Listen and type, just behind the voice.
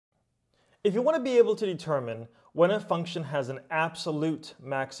If you want to be able to determine when a function has an absolute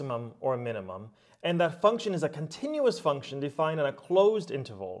maximum or minimum, and that function is a continuous function defined in a closed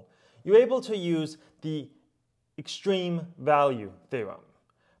interval, you're able to use the extreme value theorem.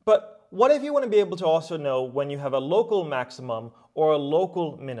 But what if you want to be able to also know when you have a local maximum or a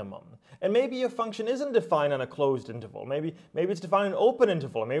local minimum? And maybe your function isn't defined on a closed interval. Maybe it's defined in an open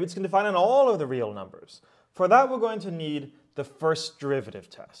interval. Maybe it's defined on all of the real numbers. For that, we're going to need the first derivative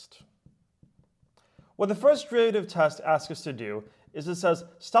test. What the first derivative test asks us to do is it says,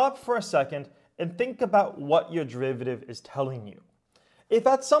 stop for a second and think about what your derivative is telling you. If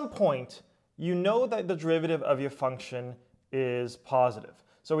at some point you know that the derivative of your function is positive,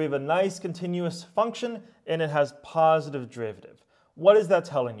 so we have a nice continuous function and it has positive derivative, what is that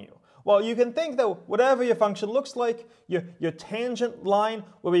telling you? Well, you can think that whatever your function looks like, your tangent line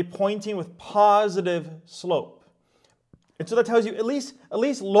will be pointing with positive slope. And so that tells you, at least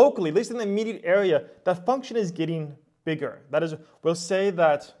locally, at least in the immediate area, that function is getting bigger. That is, we'll say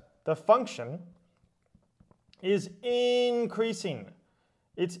that the function is increasing.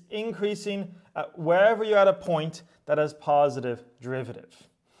 It's increasing wherever you're at a point that has positive derivative.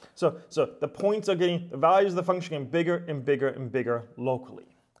 So the points are getting, the values of the function getting bigger and bigger and bigger locally.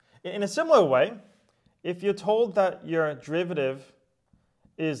 In a similar way, if you're told that your derivative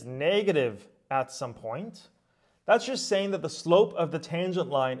is negative at some point, that's just saying that the slope of the tangent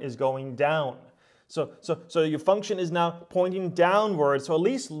line is going down. So your function is now pointing downward, so at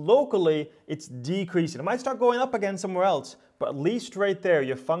least locally it's decreasing. It might start going up again somewhere else, but at least right there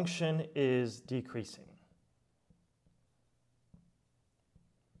your function is decreasing.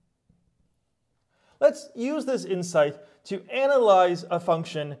 Let's use this insight to analyze a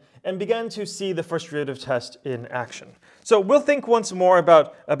function and begin to see the first derivative test in action. So we'll think once more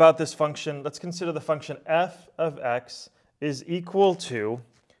about this function. Let's consider the function f of x is equal to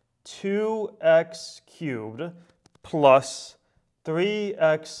 2x cubed plus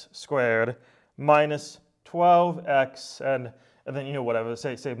 3x squared minus 12x, and then, you know, whatever,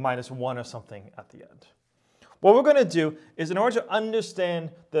 say minus 1 or something at the end. What we're going to do is, in order to understand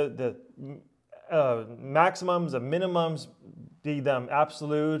the maximums and minimums, be them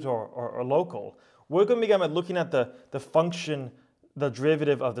absolute or local, we're going to begin by looking at the function, the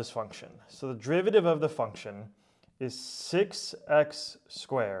derivative of this function. So the derivative of the function is 6x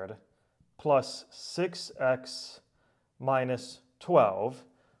squared plus 6x minus 12,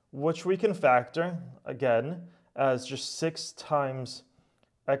 which we can factor, again, as just 6 times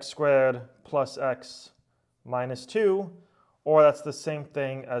x squared plus x minus 2, or that's the same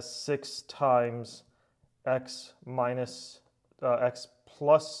thing as 6 times x minus x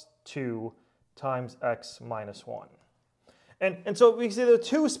plus 2 times x minus 1. And so we see there are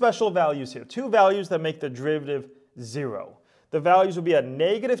two special values here, two values that make the derivative 0. The values will be at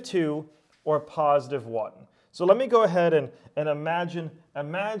negative 2 or positive 1. So let me go ahead and imagine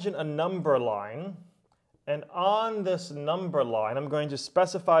a number line. And on this number line, I'm going to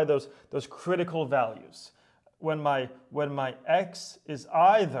specify those critical values. When my x is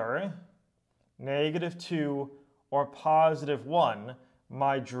either negative 2 or positive 1,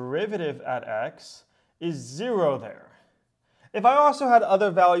 my derivative at x is 0 there. If I also had other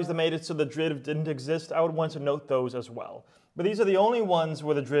values that made it so the derivative didn't exist, I would want to note those as well. But these are the only ones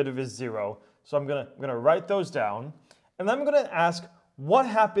where the derivative is 0, so I'm going to write those down. And then I'm going to ask what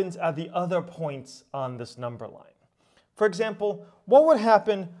happens at the other points on this number line. For example, what would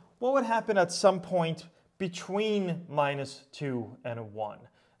happen at some point between minus 2 and 1?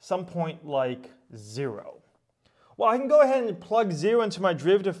 Some point like 0. Well, I can go ahead and plug 0 into my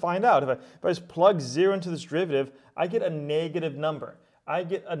derivative to find out. If I just plug 0 into this derivative, I get a negative number. I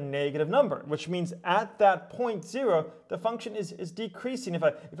get a negative number, which means at that point 0, the function is decreasing. If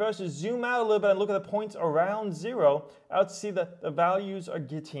I was to zoom out a little bit and look at the points around 0, I would see that the values are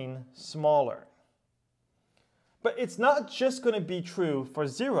getting smaller. But it's not just going to be true for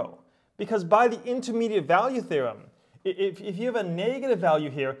 0, because by the intermediate value theorem, if you have a negative value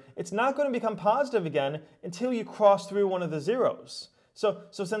here, it's not going to become positive again until you cross through one of the zeros. So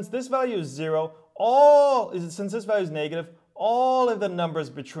since this value is 0, since this value is negative, all of the numbers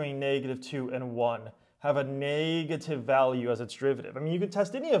between negative 2 and 1 have a negative value as its derivative. I mean, you can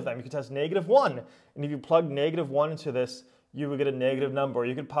test any of them. You can test negative 1, and if you plug negative 1 into this, you will get a negative number. Or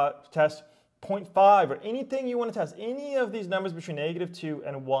you could test 0.5 or anything you want to test. Any of these numbers between negative 2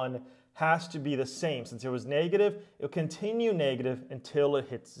 and 1 has to be the same. Since it was negative, it'll continue negative until it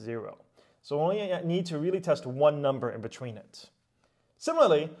hits 0. So we only need to really test one number in between it.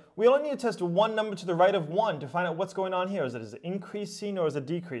 Similarly, we only need to test one number to the right of 1 to find out what's going on here. Is it increasing or is it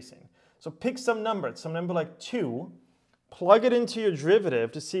decreasing? So pick some number like 2. plug it into your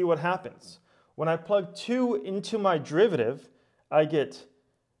derivative to see what happens. When I plug 2 into my derivative, I get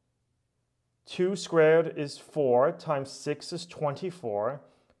 2 squared is 4 times 6 is 24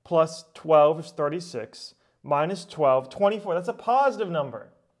 plus 12 is 36 minus 12, 24. That's a positive number.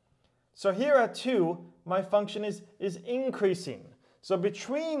 So here at 2, my function is increasing. So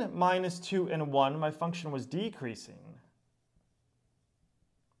between minus 2 and 1, my function was decreasing.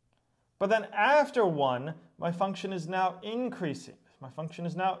 But then after 1, my function is now increasing. My function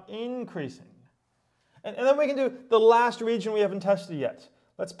is now increasing. And then we can do the last region we haven't tested yet.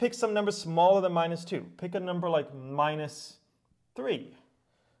 Let's pick some number smaller than minus 2. Pick a number like minus 3.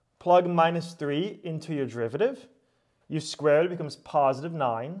 Plug minus 3 into your derivative. You square it, it becomes positive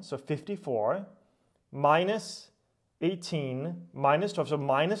 9, so 54, minus 18, minus 12, so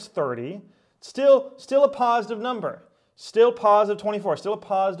minus 30. Still a positive number. Still positive 24, still a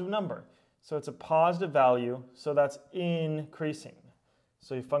positive number. So it's a positive value, so that's increasing.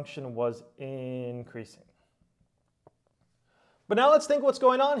 So your function was increasing. But now let's think what's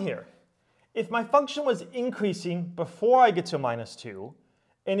going on here. If my function was increasing before I get to minus 2,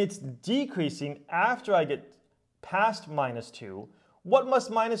 and it's decreasing after I get past minus 2, what must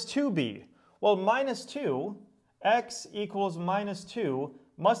minus 2 be? Well, minus 2, x equals minus 2,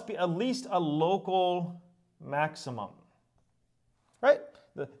 must be at least a local maximum. Right?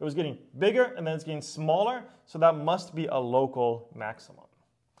 It was getting bigger and then it's getting smaller, so that must be a local maximum.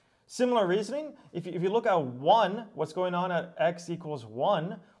 Similar reasoning, if you look at 1, what's going on at x equals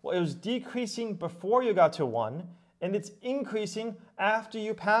 1? Well, it was decreasing before you got to 1, and it's increasing after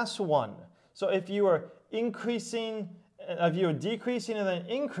you pass 1. So if you are decreasing and then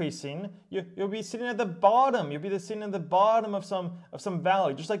increasing, you'll be sitting at the bottom. You'll be sitting at the bottom of some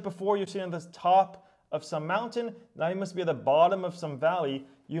valley. Just like before you're sitting at the top of some mountain, now you must be at the bottom of some valley.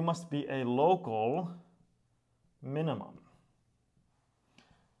 You must be a local minimum.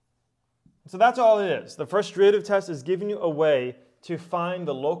 So that's all it is. The first derivative test is giving you a way to find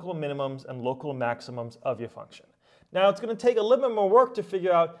the local minimums and local maximums of your function. Now it's going to take a little bit more work to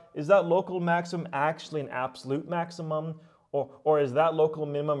figure out, is that local maximum actually an absolute maximum? Or is that local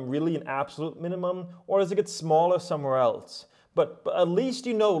minimum really an absolute minimum? Or does it get smaller somewhere else? But at least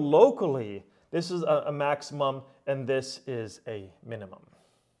you know locally this is a maximum and this is a minimum.